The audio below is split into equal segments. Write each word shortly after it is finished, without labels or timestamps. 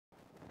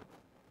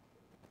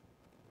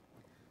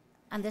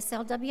On this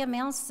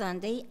LWML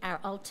Sunday, our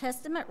Old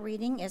Testament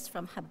reading is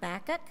from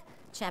Habakkuk,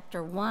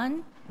 chapter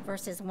 1,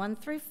 verses 1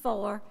 through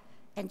 4,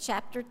 and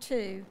chapter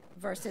 2,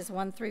 verses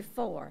 1 through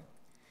 4.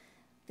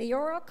 The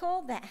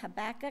oracle that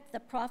Habakkuk the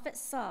prophet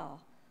saw,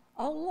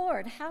 O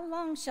Lord, how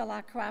long shall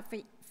I cry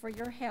for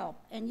your help,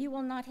 and you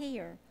will not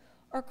hear,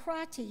 or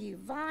cry to you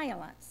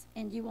violence,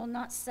 and you will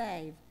not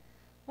save?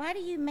 Why do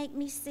you make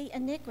me see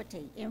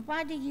iniquity, and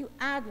why do you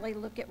idly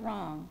look at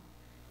wrong?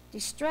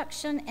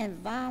 Destruction and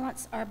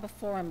violence are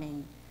before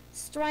me.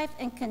 Strife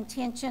and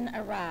contention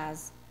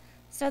arise.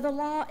 So the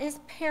law is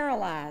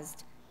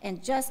paralyzed,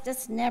 and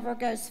justice never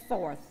goes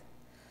forth.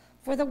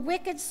 For the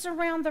wicked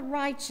surround the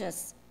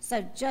righteous,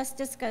 so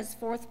justice goes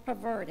forth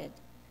perverted.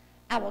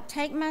 I will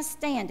take my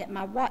stand at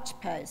my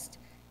watchpost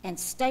and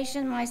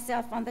station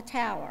myself on the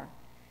tower,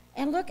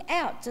 and look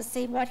out to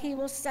see what he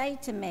will say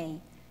to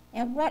me,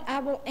 and what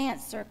I will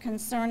answer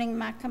concerning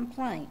my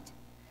complaint.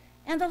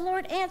 And the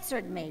Lord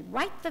answered me,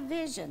 write the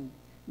vision,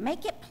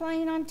 make it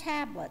plain on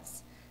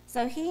tablets,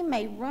 so he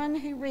may run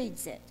who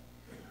reads it.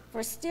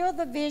 For still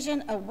the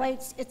vision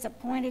awaits its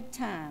appointed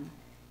time.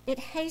 It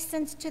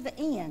hastens to the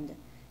end.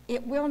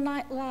 It will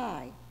not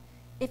lie.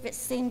 If it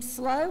seems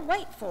slow,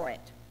 wait for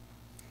it.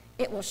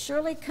 It will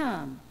surely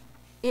come.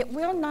 It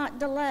will not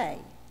delay.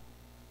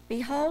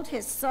 Behold,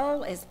 his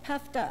soul is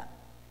puffed up.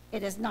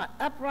 It is not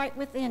upright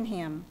within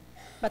him,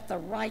 but the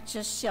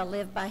righteous shall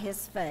live by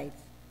his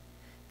faith.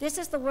 This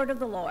is the word of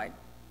the Lord.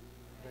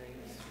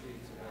 Thanks be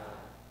to God.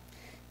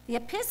 The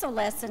epistle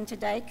lesson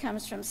today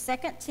comes from 2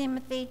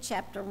 Timothy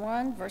chapter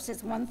 1,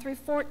 verses 1 through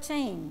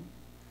 14.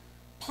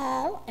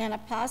 Paul, an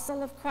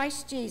apostle of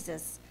Christ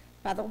Jesus,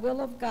 by the will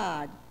of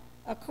God,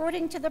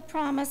 according to the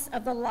promise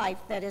of the life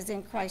that is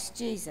in Christ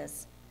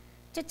Jesus.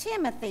 To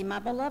Timothy, my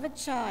beloved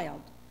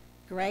child,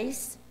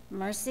 grace,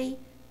 mercy,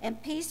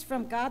 and peace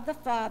from God the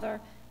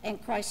Father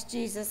and Christ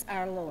Jesus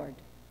our Lord.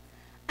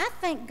 I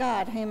thank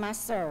God whom I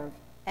serve,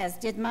 as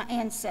did my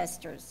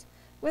ancestors,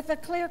 with a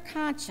clear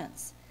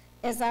conscience,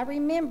 as I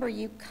remember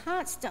you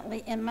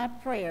constantly in my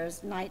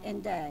prayers night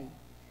and day.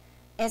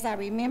 As I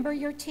remember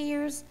your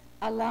tears,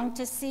 I long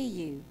to see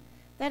you,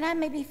 that I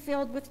may be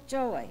filled with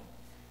joy.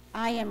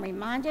 I am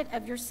reminded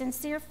of your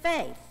sincere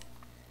faith,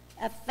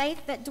 a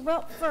faith that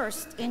dwelt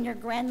first in your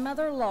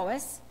grandmother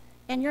Lois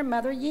and your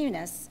mother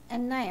Eunice,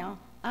 and now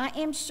I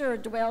am sure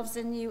dwells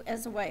in you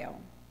as well.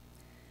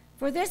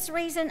 For this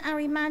reason, I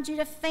remind you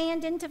to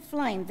fan into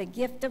flame the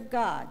gift of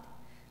God,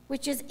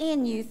 which is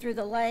in you through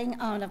the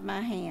laying on of my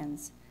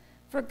hands.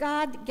 For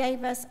God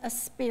gave us a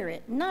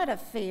spirit, not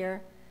of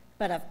fear,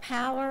 but of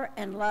power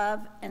and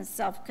love and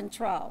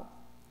self-control.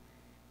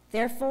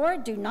 Therefore,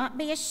 do not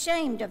be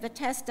ashamed of the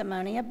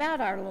testimony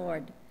about our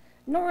Lord,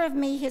 nor of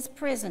me, his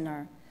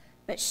prisoner,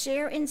 but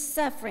share in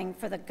suffering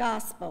for the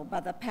gospel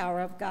by the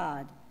power of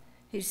God,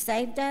 who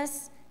saved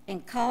us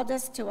and called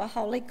us to a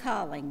holy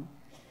calling,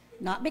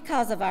 not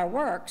because of our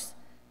works,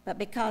 but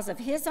because of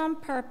his own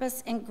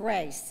purpose and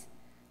grace,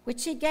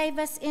 which he gave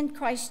us in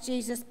Christ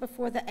Jesus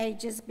before the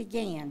ages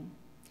began,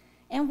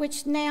 and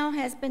which now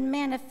has been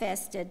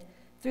manifested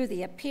through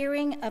the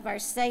appearing of our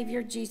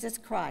Savior Jesus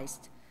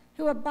Christ,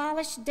 who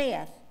abolished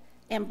death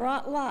and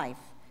brought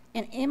life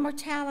and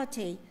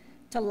immortality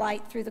to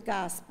light through the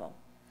gospel,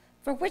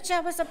 for which I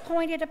was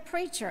appointed a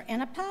preacher,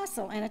 an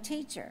apostle, and a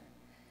teacher,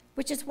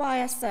 which is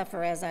why I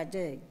suffer as I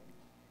do.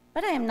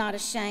 But I am not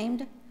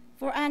ashamed,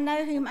 for I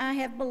know whom I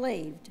have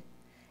believed,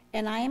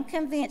 and I am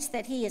convinced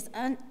that he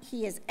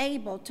is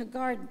able to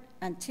guard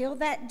until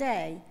that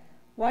day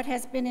what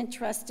has been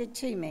entrusted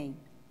to me.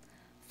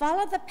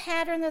 Follow the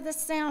pattern of the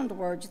sound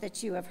words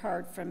that you have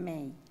heard from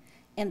me,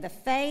 in the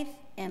faith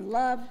and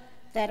love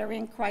that are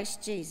in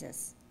Christ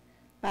Jesus.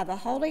 By the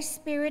Holy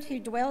Spirit who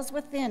dwells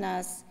within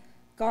us,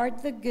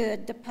 guard the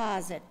good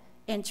deposit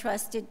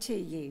entrusted to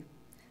you.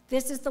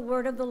 This is the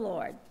word of the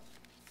Lord.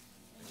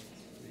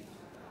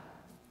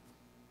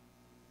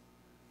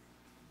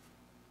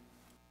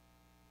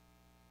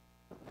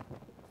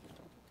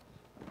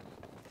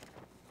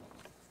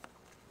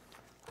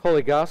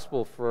 Holy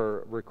Gospel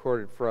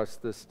recorded for us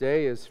this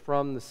day is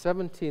from the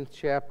 17th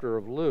chapter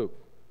of Luke.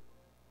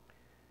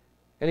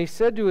 And he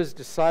said to his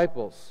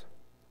disciples,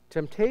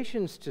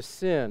 temptations to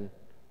sin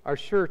are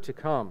sure to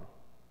come,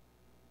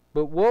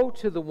 but woe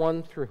to the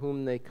one through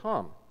whom they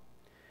come.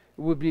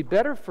 It would be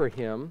better for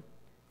him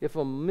if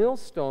a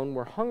millstone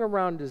were hung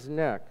around his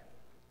neck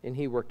and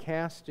he were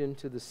cast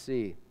into the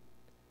sea,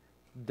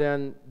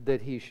 than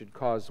that he should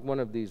cause one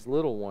of these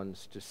little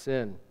ones to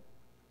sin.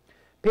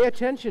 Pay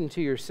attention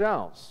to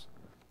yourselves.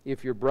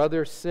 If your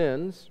brother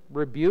sins,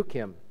 rebuke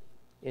him,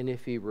 and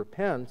if he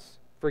repents,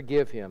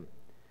 forgive him.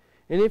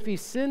 And if he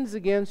sins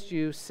against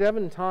you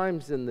 7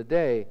 times in the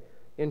day,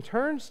 and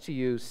turns to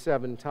you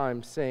 7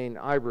 times, saying,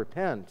 I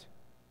repent,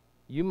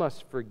 you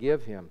must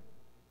forgive him.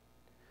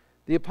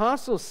 The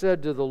apostles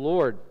said to the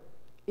Lord,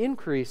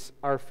 increase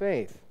our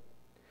faith.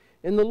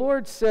 And the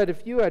Lord said,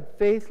 if you had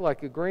faith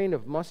like a grain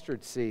of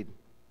mustard seed,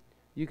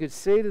 you could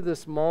say to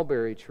this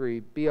mulberry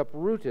tree, be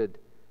uprooted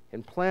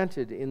and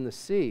planted in the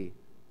sea,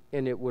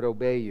 and it would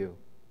obey you.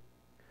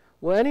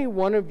 Will any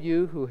one of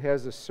you who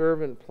has a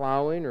servant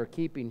plowing or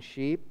keeping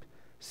sheep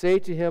say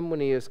to him when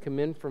he has come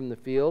in from the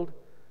field,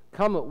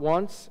 'Come at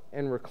once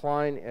and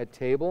recline at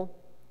table'?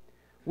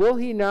 Will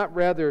he not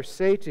rather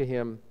say to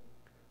him,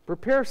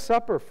 'Prepare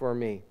supper for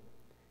me,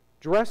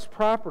 dress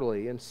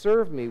properly, and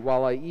serve me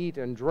while I eat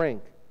and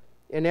drink,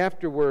 and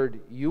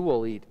afterward you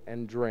will eat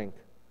and drink'?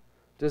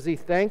 Does he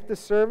thank the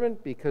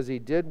servant because he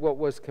did what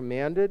was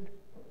commanded?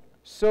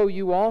 So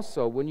you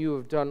also, when you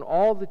have done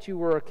all that you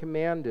were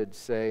commanded,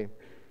 say,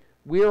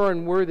 'We are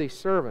unworthy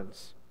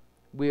servants.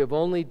 We have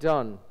only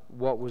done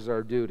what was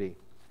our duty.'"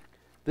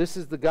 This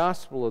is the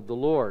gospel of the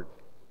Lord.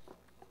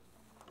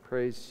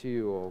 Praise to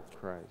you, O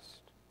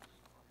Christ.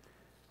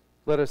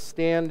 Let us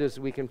stand as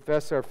we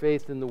confess our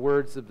faith in the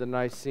words of the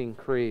Nicene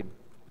Creed.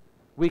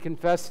 We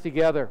confess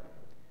together,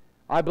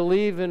 "I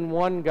believe in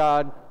one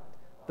God,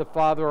 the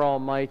Father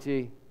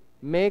Almighty,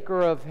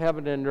 maker of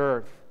heaven and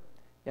earth,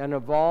 and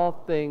of all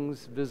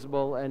things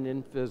visible and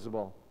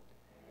invisible,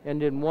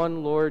 and in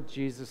one Lord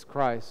Jesus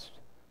Christ,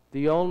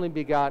 the only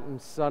begotten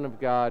Son of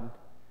God,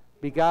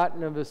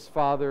 begotten of his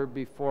Father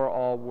before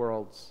all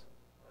worlds,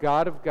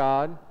 God of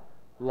God,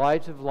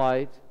 light of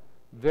light,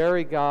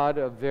 very God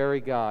of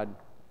very God,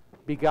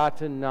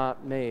 begotten,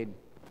 not made,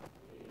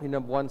 and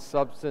of one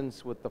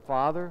substance with the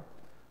Father,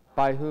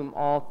 by whom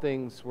all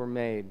things were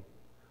made,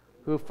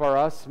 who for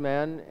us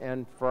men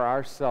and for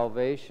our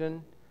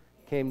salvation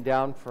came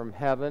down from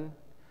heaven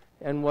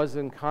and was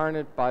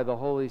incarnate by the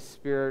Holy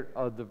Spirit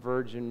of the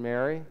Virgin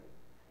Mary,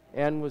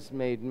 and was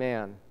made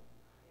man,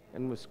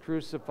 and was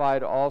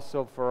crucified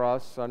also for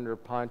us under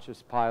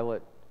Pontius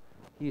Pilate.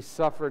 He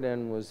suffered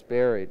and was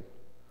buried.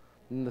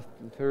 And the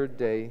third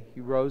day he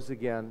rose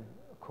again,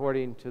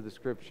 according to the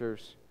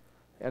Scriptures,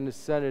 and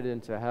ascended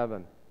into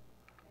heaven,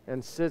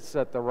 and sits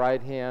at the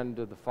right hand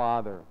of the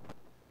Father.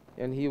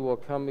 And he will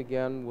come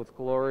again with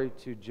glory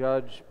to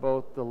judge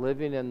both the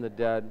living and the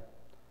dead,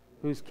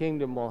 whose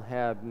kingdom will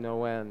have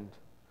no end.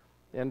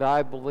 And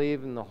I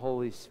believe in the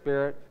Holy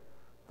Spirit,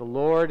 the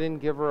Lord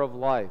and giver of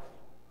life,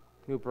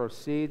 who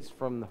proceeds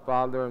from the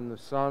Father and the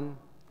Son,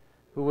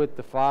 who with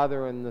the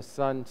Father and the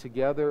Son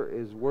together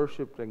is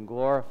worshipped and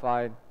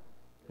glorified,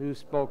 who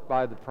spoke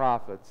by the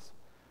prophets.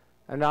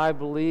 And I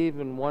believe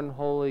in one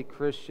holy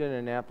Christian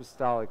and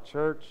apostolic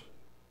church.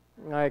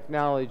 I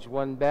acknowledge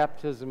one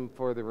baptism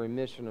for the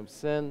remission of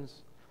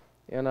sins,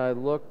 and I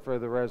look for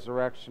the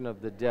resurrection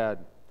of the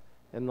dead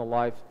and the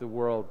life of the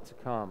world to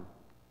come.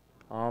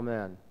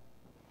 Amen.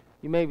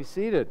 You may be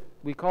seated.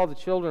 We call the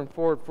children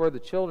forward for the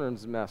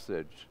children's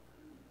message.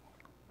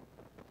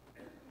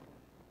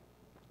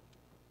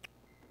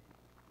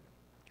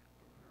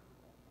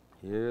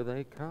 Here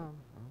they come.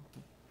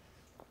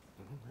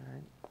 All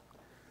right.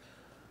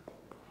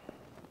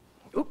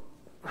 Oop.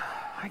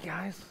 Hi,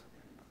 guys.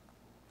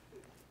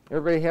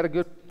 Everybody had a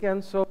good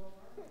weekend so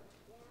far?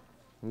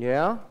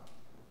 Yeah?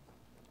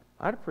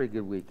 I had a pretty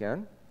good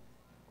weekend.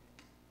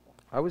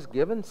 I was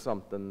given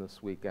something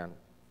this weekend.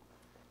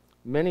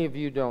 Many of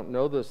you don't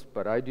know this,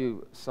 but I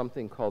do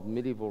something called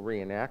medieval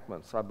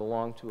reenactments. I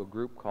belong to a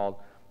group called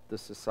the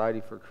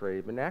Society for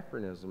Creative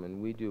Anachronism,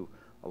 and we do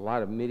a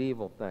lot of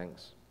medieval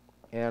things.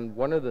 And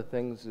one of the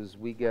things is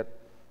we get,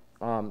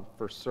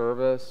 for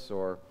service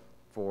or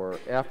for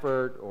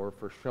effort or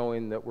for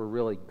showing that we're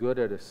really good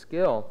at a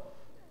skill,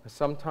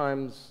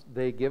 sometimes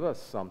they give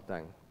us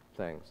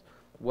things.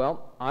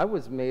 Well, I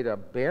was made a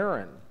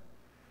baron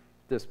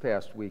this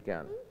past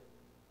weekend.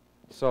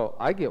 So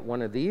I get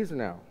one of these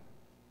now.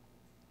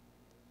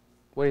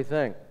 What do you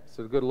think? Is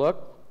it a good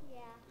look?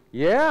 Yeah.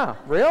 Yeah,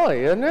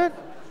 really, isn't it?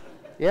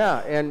 Yeah,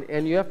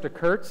 and you have to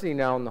curtsy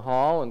now in the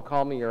hall and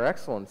call me your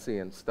excellency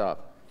and stuff.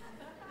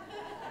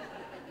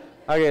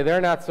 Okay,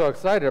 they're not so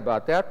excited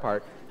about that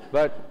part,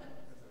 but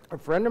a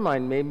friend of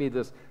mine made me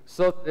this,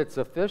 so it's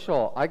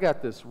official. I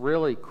got this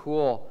really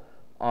cool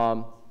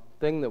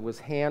thing that was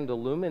hand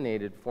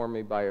illuminated for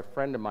me by a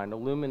friend of mine.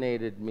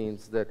 Illuminated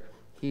means that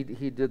he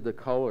did the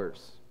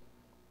colors,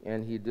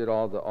 and he did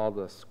all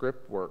the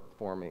script work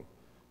for me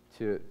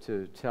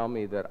to tell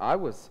me that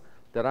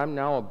I'm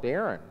now a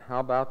baron. How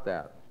about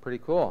that? Pretty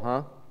cool,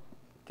 huh?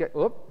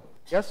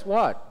 Guess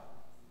what?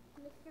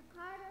 Mr.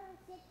 Carter,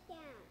 sit down.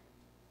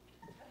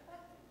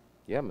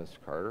 Yeah, Mr.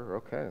 Carter,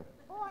 okay.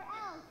 Or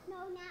else,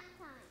 no nap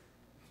time.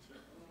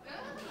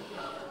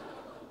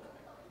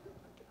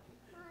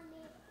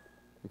 Mommy.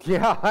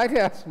 Yeah, I'd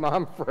ask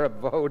Mom for a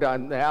vote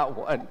on that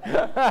one.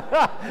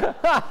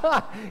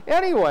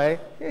 Anyway,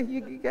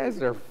 you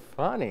guys are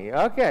funny.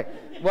 Okay,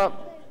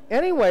 well,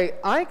 anyway,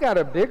 I got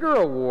a bigger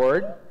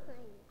award.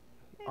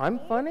 I'm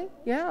funny?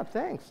 Yeah,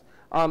 thanks.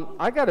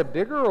 I got a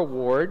bigger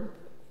award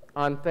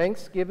on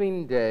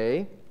Thanksgiving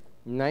Day,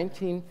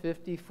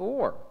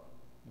 1954,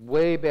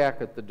 way back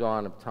at the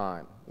dawn of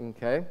time,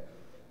 okay?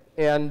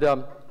 And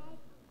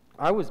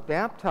I was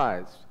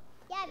baptized.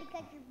 Yeah,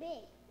 because you're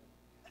big.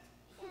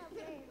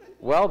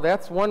 Well,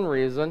 that's one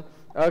reason.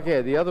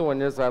 Okay, the other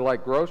one is I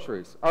like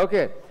groceries.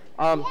 Okay.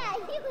 Yeah, you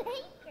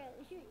hate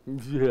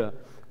groceries. Yeah.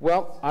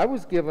 Well, I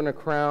was given a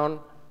crown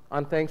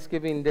on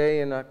Thanksgiving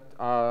Day in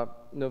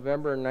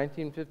November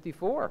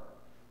 1954.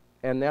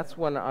 And that's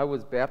when I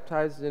was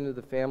baptized into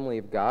the family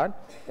of God.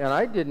 And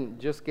I didn't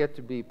just get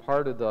to be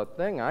part of the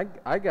thing.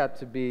 I got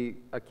to be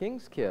a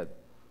king's kid.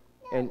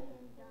 And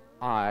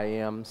I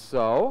am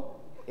so.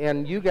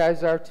 And you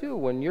guys are too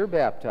when you're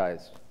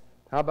baptized.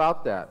 How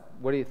about that?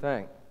 What do you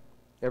think?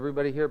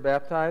 Everybody here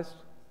baptized?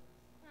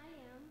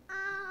 I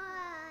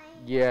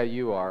am. Yeah,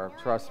 you are.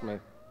 Trust me.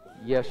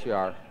 Yes, you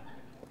are.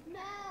 No.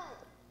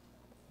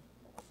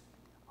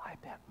 I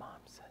bet Mom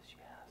says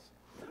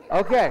yes.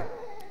 Okay,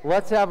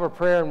 let's have a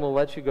prayer and we'll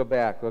let you go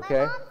back,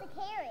 okay? My mom's a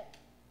carrot.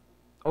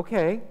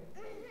 Okay,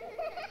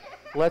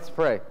 let's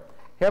pray.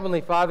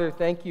 Heavenly Father,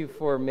 thank you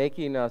for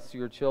making us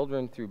your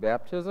children through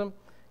baptism,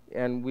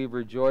 and we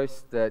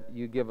rejoice that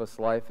you give us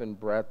life and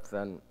breath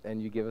and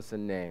you give us a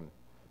name.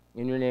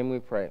 In your name we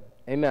pray.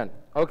 Amen.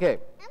 Okay. I'm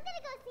going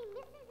to go see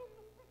Mrs.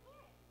 and Mr.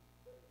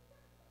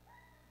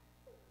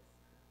 Carrot.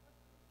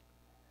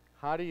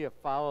 How do you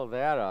follow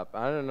that up?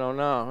 I don't know.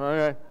 No.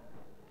 Okay.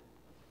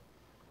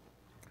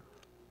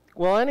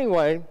 Well,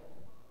 anyway,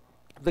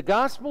 the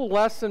gospel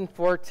lesson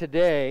for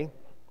today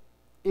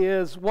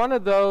is one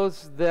of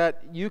those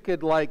that you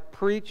could like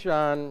preach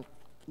on,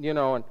 you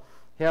know, and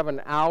have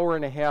an hour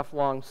and a half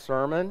long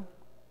sermon.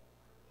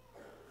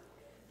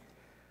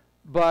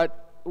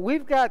 But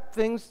we've got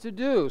things to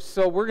do,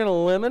 so we're going to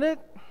limit it.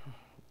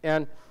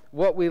 And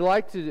what we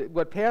like to do,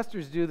 what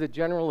pastors do that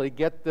generally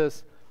get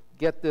this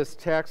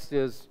text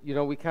is, you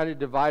know, we kind of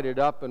divide it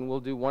up and we'll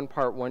do one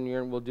part one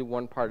year and we'll do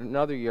one part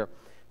another year.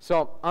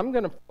 So I'm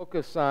going to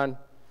focus on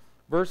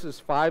verses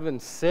 5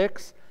 and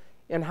 6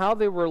 and how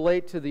they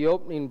relate to the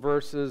opening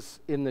verses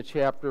in the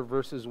chapter,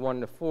 verses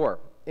 1 to 4.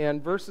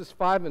 And verses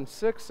 5 and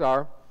 6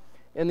 are,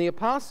 "And the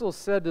apostles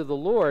said to the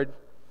Lord,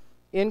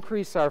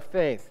 'Increase our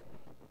faith.'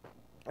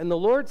 And the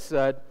Lord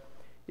said,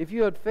 'If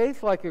you had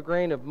faith like a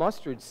grain of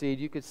mustard seed,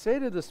 you could say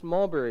to this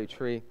mulberry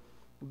tree,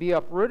 be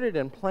uprooted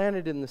and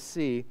planted in the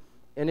sea,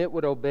 and it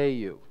would obey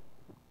you.'"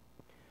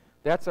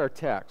 That's our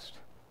text.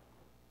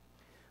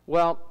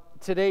 Well,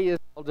 today is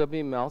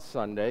LWML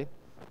Sunday,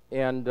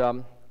 and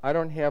I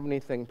don't have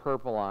anything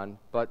purple on,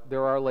 but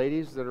there are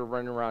ladies that are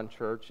running around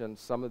church and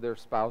some of their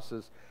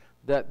spouses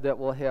that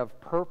will have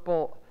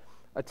purple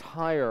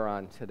attire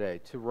on today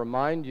to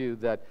remind you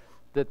that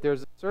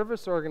there's a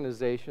service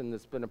organization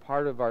that's been a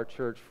part of our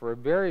church for a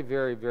very,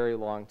 very, very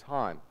long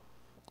time.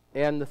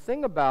 And the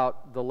thing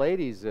about the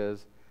ladies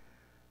is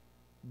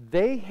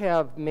they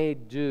have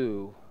made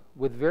do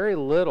with very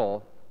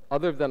little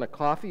other than a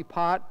coffee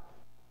pot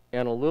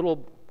and a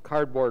little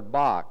cardboard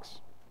box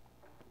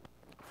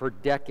for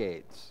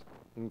decades,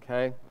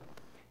 okay?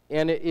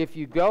 And if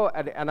you go,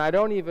 and I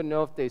don't even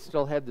know if they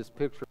still had this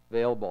picture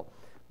available,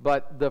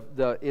 but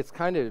it's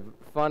kind of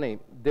funny.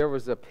 There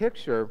was a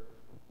picture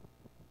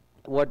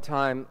one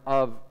time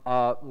of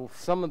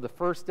some of the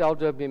first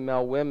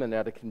LWML women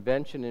at a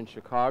convention in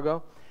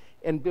Chicago,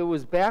 and it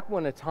was back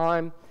when a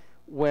time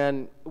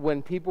when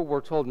people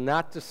were told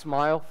not to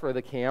smile for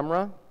the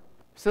camera.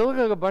 So they look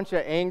like a bunch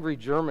of angry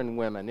German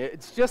women.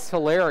 It's just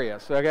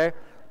hilarious, okay?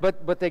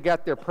 But they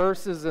got their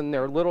purses and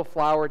their little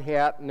flowered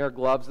hat and their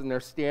gloves, and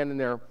they're standing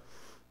there,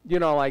 you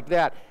know, like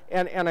that.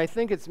 And I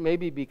think it's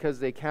maybe because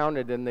they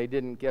counted and they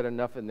didn't get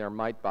enough in their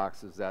mite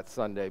boxes that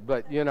Sunday.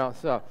 But, you know,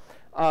 so...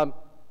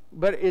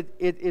 but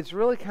it's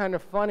really kind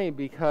of funny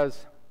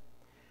because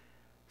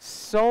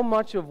so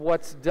much of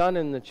what's done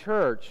in the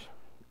church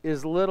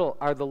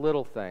are the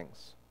little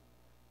things.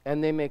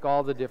 And they make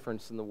all the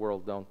difference in the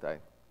world, don't they?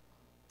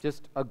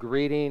 Just a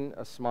greeting,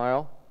 a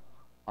smile,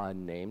 a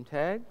name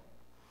tag,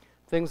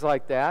 things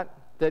like that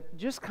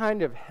just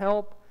kind of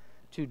help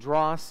to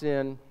draw us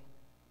in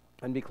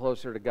and be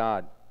closer to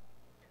God.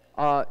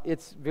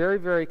 It's very,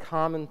 very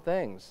common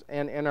things.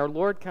 And our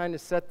Lord kind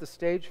of set the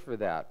stage for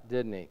that,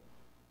 didn't he?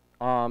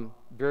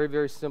 Very,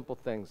 very simple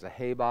things. A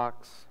hay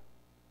box,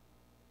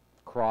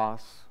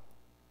 cross,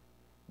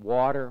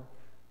 water,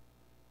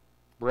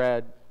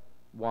 bread,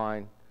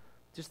 wine,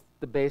 just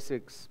the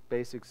basics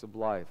of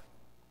life.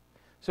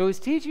 So he's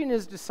teaching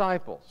his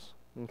disciples,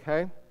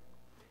 okay?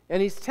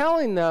 And he's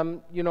telling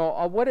them, you know,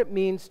 what it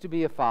means to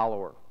be a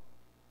follower.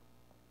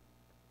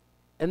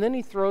 And then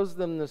he throws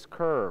them this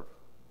curve.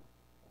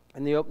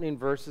 In the opening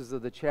verses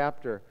of the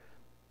chapter,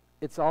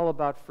 it's all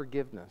about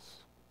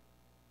forgiveness.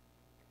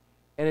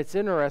 And it's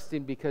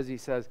interesting because he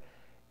says,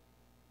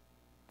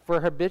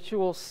 for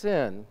habitual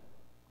sin,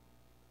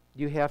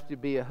 you have to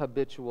be a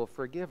habitual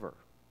forgiver.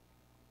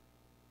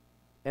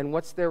 And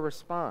what's their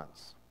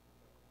response?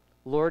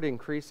 Lord,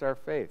 increase our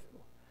faith.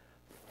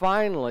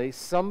 Finally,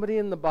 somebody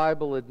in the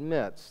Bible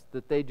admits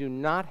that they do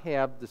not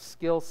have the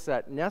skill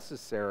set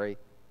necessary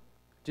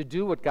to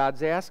do what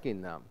God's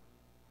asking them.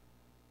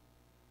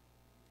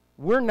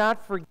 We're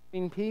not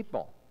forgiving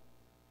people.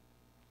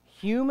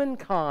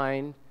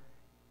 Humankind,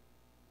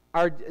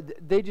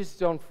 they just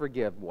don't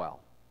forgive well.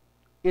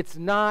 It's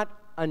not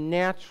a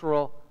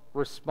natural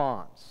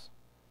response.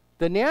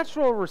 The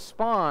natural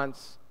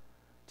response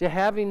to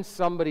having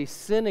somebody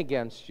sin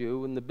against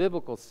you in the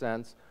biblical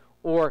sense,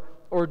 or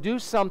do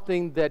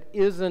something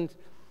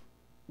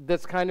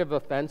that's kind of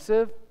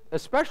offensive,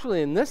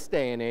 especially in this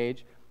day and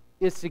age,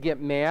 is to get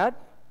mad,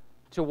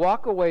 to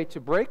walk away, to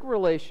break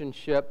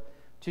relationship,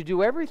 to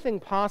do everything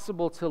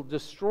possible to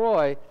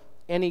destroy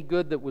any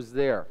good that was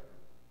there.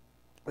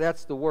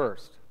 That's the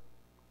worst.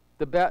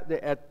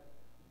 At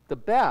the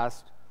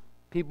best,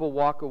 people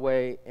walk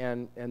away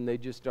and they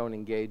just don't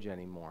engage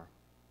anymore.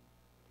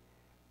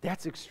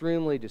 That's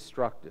extremely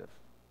destructive.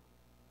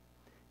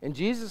 And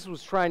Jesus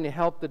was trying to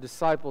help the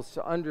disciples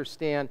to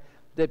understand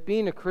that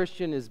being a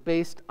Christian is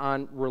based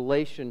on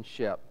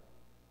relationship.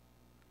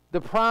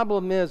 The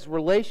problem is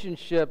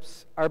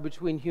relationships are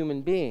between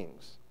human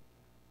beings.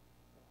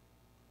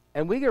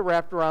 And we get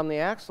wrapped around the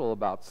axle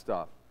about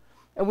stuff.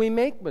 And we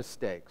make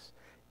mistakes.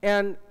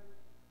 And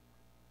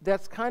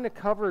that's kind of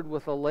covered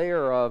with a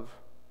layer of,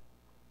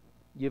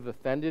 you've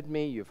offended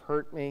me, you've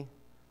hurt me,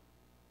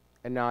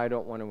 and now I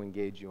don't want to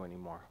engage you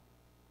anymore.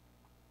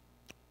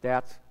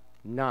 That's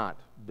not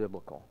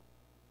biblical.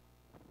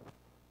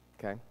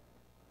 Okay?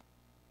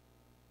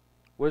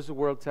 What does the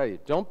world tell you?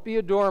 Don't be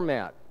a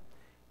doormat.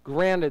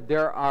 Granted,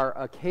 there are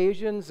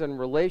occasions and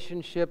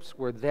relationships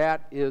where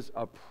that is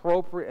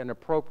an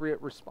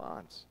appropriate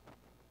response.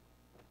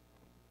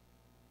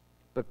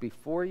 But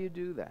before you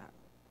do that,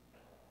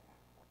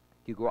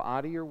 you go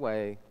out of your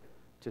way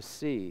to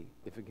see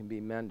if it can be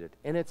mended.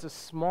 And it's a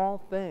small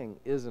thing,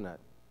 isn't it?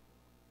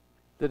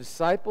 The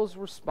disciples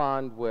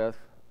respond with,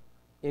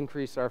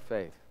 increase our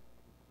faith.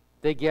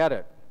 They get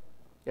it.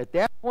 At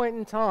that point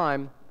in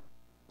time,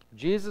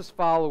 Jesus'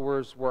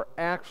 followers were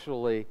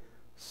actually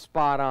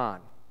spot on.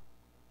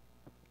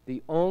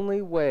 The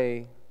only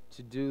way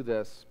to do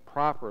this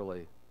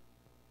properly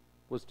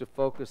was to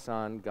focus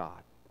on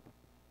God.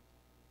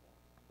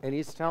 And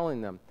he's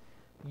telling them,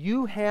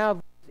 you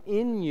have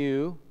within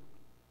you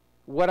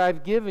what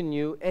I've given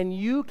you, and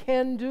you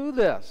can do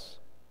this.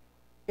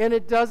 And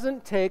it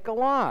doesn't take a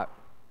lot.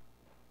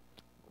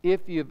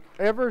 If you've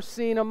ever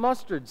seen a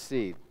mustard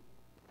seed,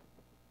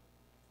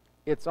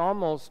 it's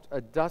almost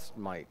a dust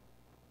mite.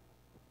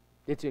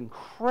 It's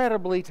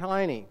incredibly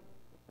tiny.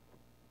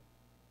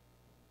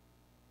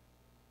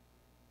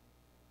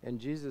 And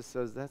Jesus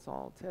says that's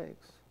all it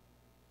takes.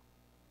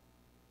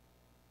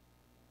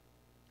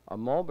 A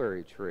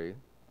mulberry tree,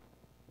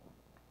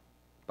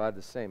 by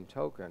the same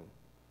token,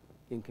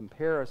 in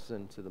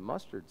comparison to the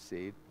mustard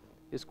seed,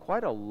 is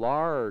quite a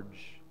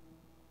large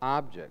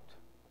object.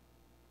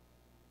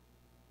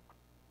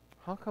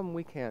 How come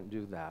we can't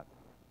do that?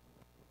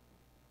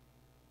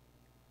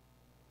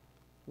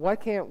 Why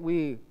can't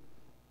we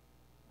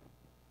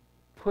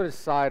put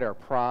aside our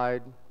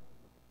pride,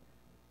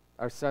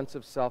 our sense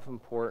of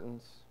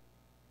self-importance,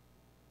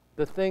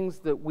 the things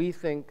that we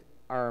think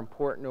are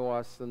important to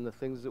us and the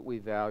things that we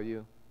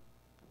value?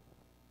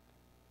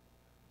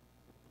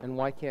 And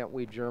why can't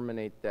we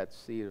germinate that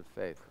seed of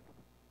faith?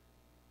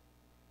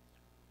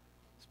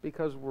 It's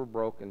because we're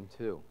broken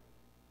too.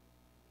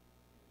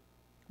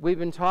 We've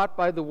been taught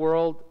by the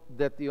world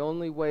that the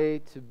only way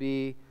to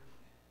be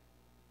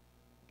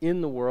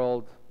in the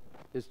world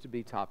is to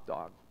be top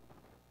dog,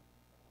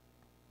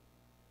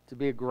 to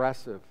be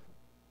aggressive,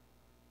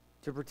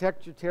 to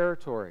protect your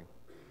territory,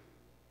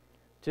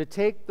 to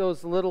take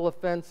those little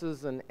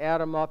offenses and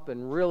add them up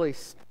and really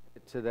stick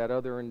it to that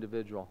other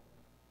individual.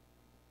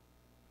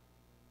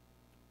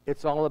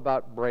 It's all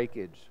about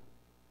breakage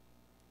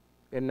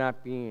and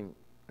not being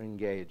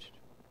engaged.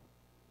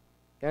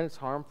 And it's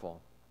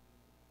harmful.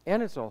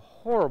 And it's a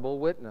horrible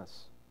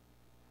witness.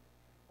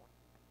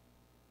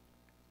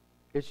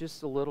 It's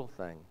just a little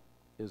thing,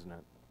 isn't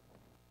it?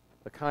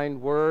 A kind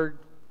word,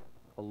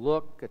 a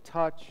look, a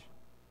touch,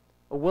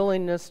 a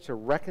willingness to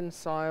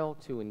reconcile,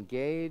 to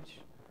engage,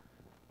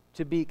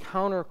 to be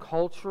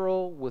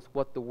countercultural with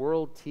what the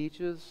world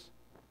teaches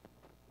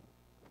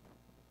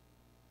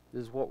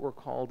is what we're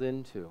called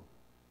into.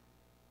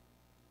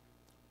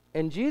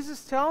 And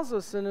Jesus tells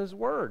us in his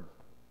word,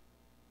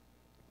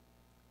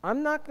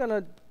 I'm not going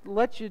to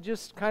let you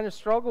just kind of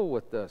struggle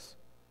with this.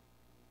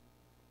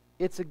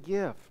 It's a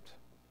gift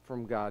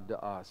from God to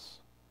us.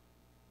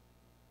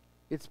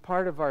 It's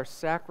part of our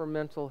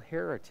sacramental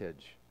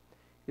heritage.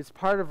 It's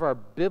part of our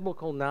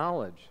biblical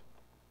knowledge.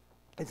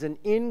 It's an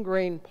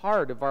ingrained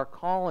part of our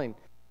calling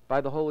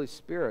by the Holy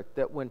Spirit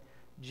that when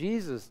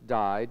Jesus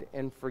died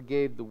and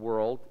forgave the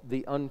world,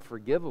 the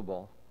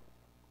unforgivable,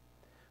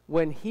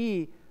 when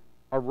he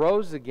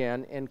arose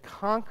again and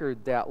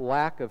conquered that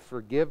lack of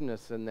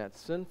forgiveness and that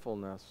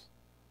sinfulness,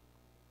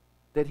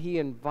 that he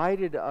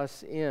invited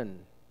us in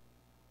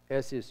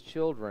as his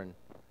children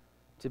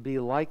to be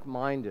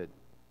like-minded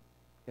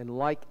and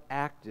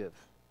like-active,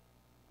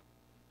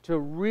 to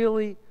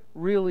really,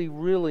 really,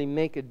 really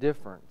make a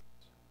difference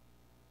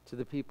to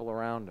the people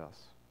around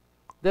us.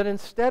 That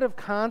instead of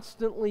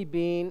constantly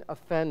being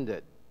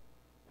offended,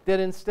 that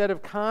instead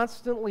of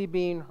constantly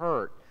being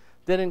hurt,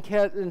 that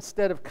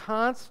instead of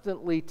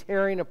constantly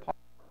tearing apart,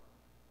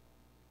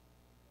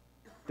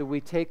 that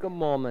we take a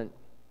moment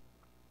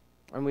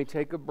and we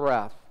take a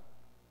breath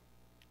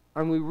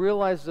and we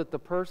realize that the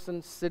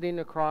person sitting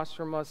across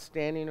from us,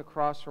 standing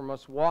across from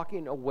us,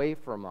 walking away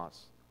from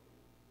us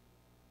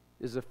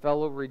is a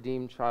fellow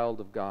redeemed child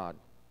of God.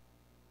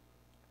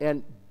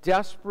 and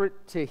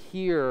desperate to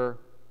hear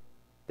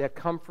that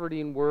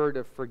comforting word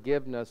of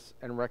forgiveness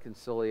and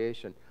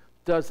reconciliation.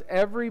 Does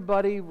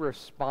everybody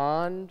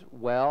respond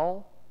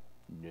well?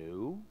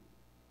 No.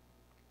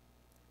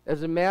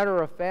 As a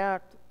matter of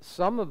fact,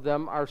 some of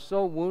them are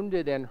so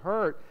wounded and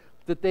hurt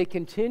that they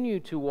continue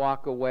to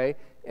walk away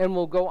and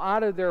will go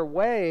out of their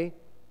way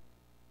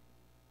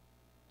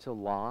to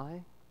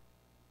lie,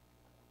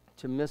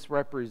 to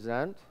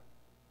misrepresent,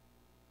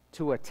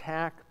 to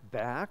attack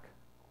back.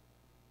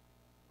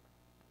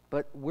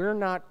 But we're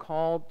not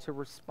called to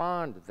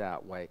respond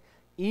that way.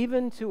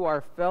 Even to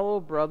our fellow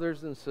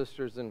brothers and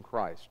sisters in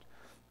Christ,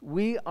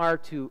 we are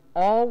to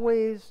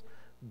always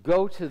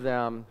go to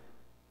them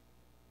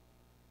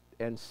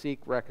and seek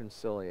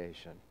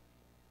reconciliation.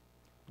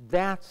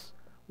 That's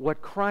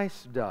what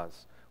Christ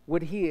does,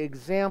 what he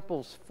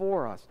examples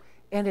for us.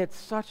 And it's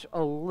such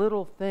a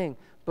little thing,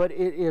 but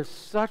it is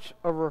such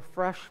a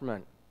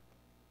refreshment.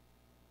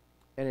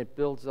 And it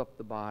builds up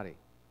the body.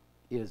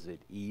 Is it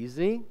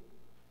easy?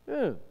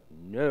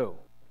 No.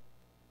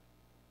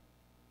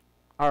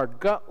 Our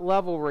gut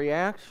level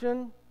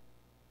reaction,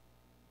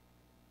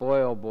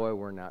 boy, oh boy,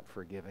 we're not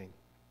forgiving.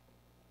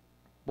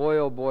 Boy,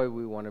 oh boy,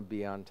 we want to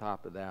be on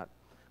top of that.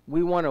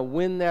 We want to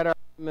win that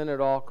argument at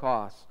all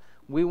costs.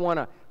 We want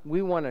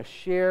to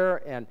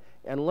share and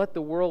let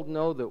the world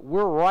know that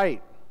we're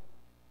right.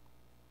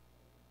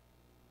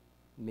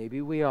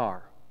 Maybe we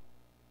are.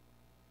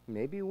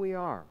 Maybe we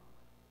are.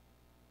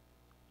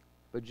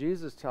 But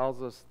Jesus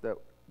tells us that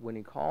when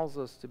he calls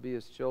us to be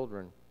his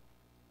children,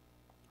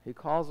 he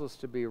calls us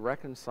to be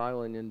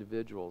reconciling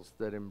individuals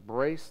that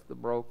embrace the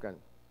broken,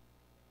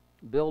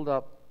 build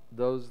up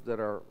those that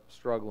are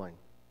struggling,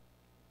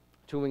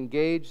 to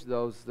engage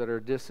those that are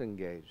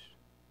disengaged,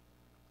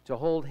 to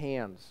hold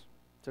hands,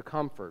 to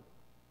comfort,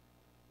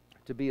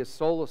 to be a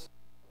solace.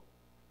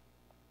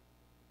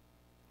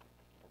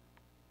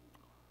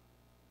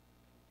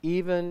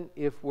 Even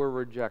if we're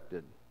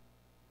rejected.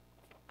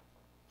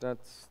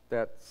 That's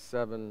that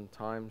 7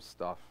 times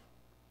stuff.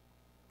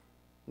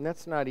 And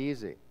that's not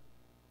easy.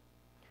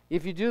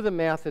 If you do the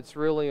math, it's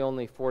really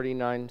only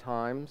 49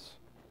 times.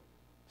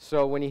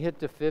 So when you hit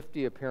to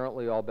 50,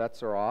 apparently all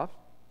bets are off.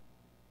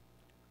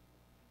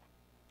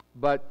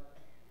 But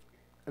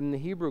in the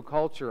Hebrew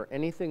culture,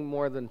 anything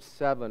more than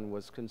 7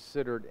 was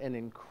considered an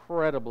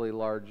incredibly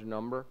large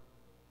number.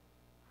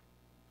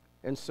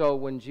 And so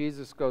when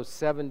Jesus goes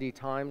 70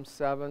 times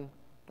 7,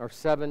 or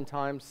 7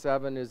 times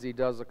 7, as he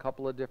does a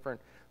couple of different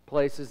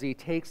places, he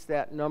takes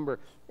that number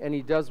and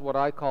he does what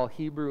I call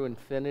Hebrew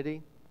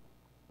infinity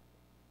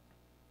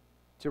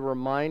to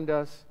remind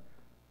us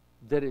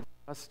that it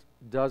just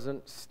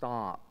doesn't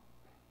stop.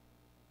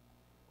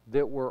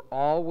 That we're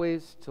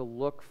always to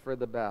look for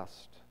the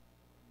best,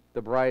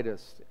 the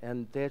brightest,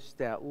 and that's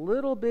that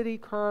little bitty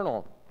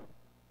kernel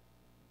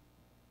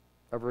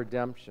of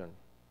redemption,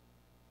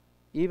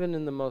 even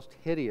in the most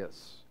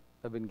hideous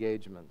of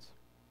engagements.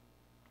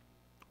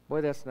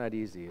 Boy, that's not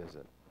easy, is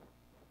it?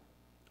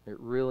 It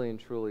really and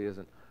truly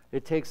isn't.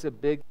 It takes a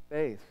big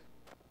faith.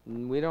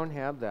 And we don't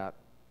have that.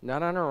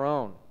 Not on our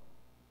own.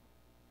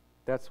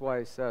 That's why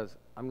he says,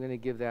 I'm going to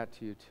give that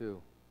to you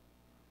too.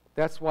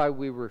 That's why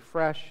we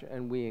refresh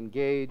and we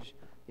engage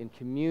in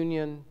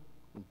communion,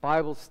 in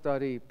Bible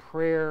study,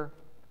 prayer,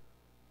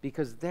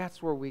 because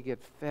that's where we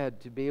get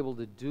fed to be able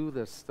to do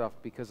this stuff,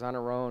 because on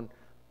our own,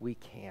 we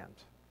can't.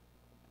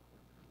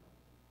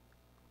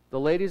 The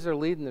ladies are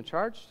leading the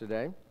charge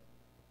today.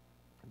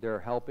 They're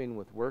helping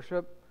with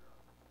worship.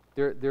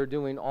 They're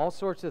doing all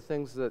sorts of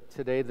things that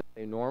today that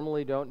they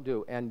normally don't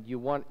do. And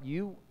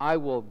I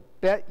will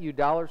bet you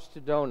dollars to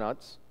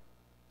donuts,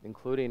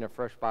 including a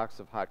fresh box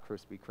of hot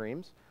Krispy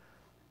Kremes,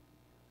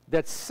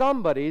 that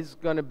somebody's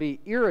going to be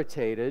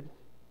irritated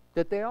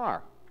that they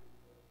are.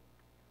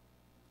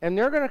 And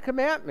they're going to come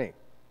at me,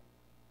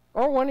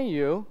 or one of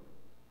you,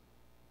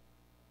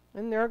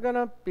 and they're going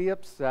to be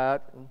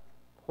upset and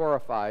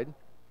horrified.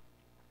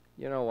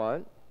 You know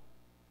what?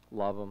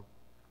 Love them.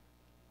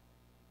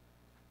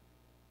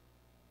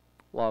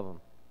 Love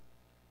them.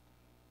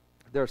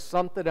 There's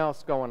something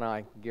else going on,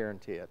 I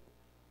guarantee it.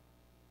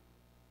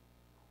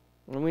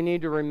 And we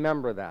need to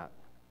remember that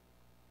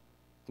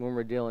when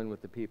we're dealing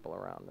with the people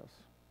around us.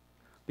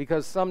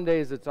 Because some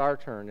days it's our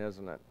turn,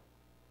 isn't it?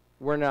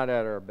 We're not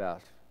at our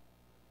best.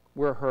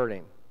 We're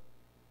hurting.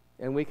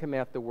 And we come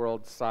at the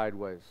world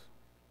sideways.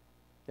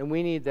 And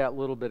we need that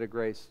little bit of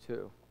grace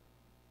too.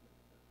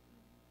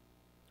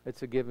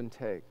 It's a give and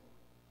take.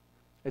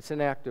 It's an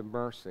act of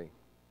mercy.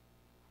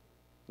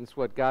 It's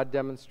what God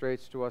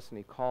demonstrates to us, and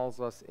he calls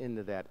us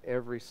into that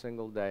every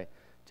single day,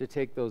 to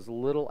take those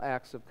little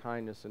acts of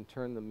kindness and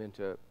turn them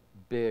into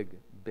big,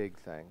 big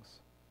things.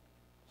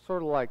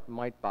 Sort of like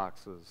mite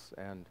boxes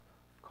and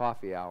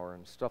coffee hour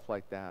and stuff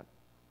like that.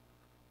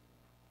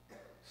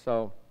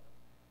 So,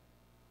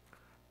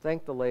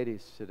 thank the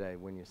ladies today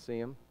when you see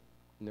them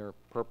in their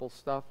purple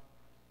stuff.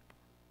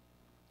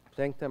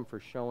 Thank them for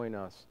showing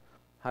us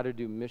how to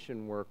do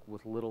mission work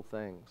with little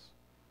things,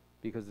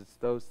 because it's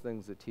those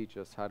things that teach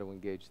us how to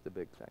engage the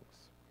big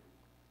things.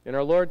 In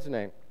our Lord's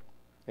name,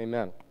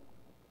 amen.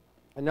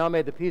 And now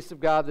may the peace of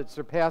God that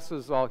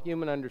surpasses all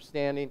human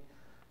understanding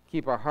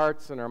keep our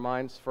hearts and our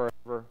minds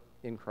forever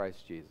in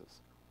Christ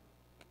Jesus.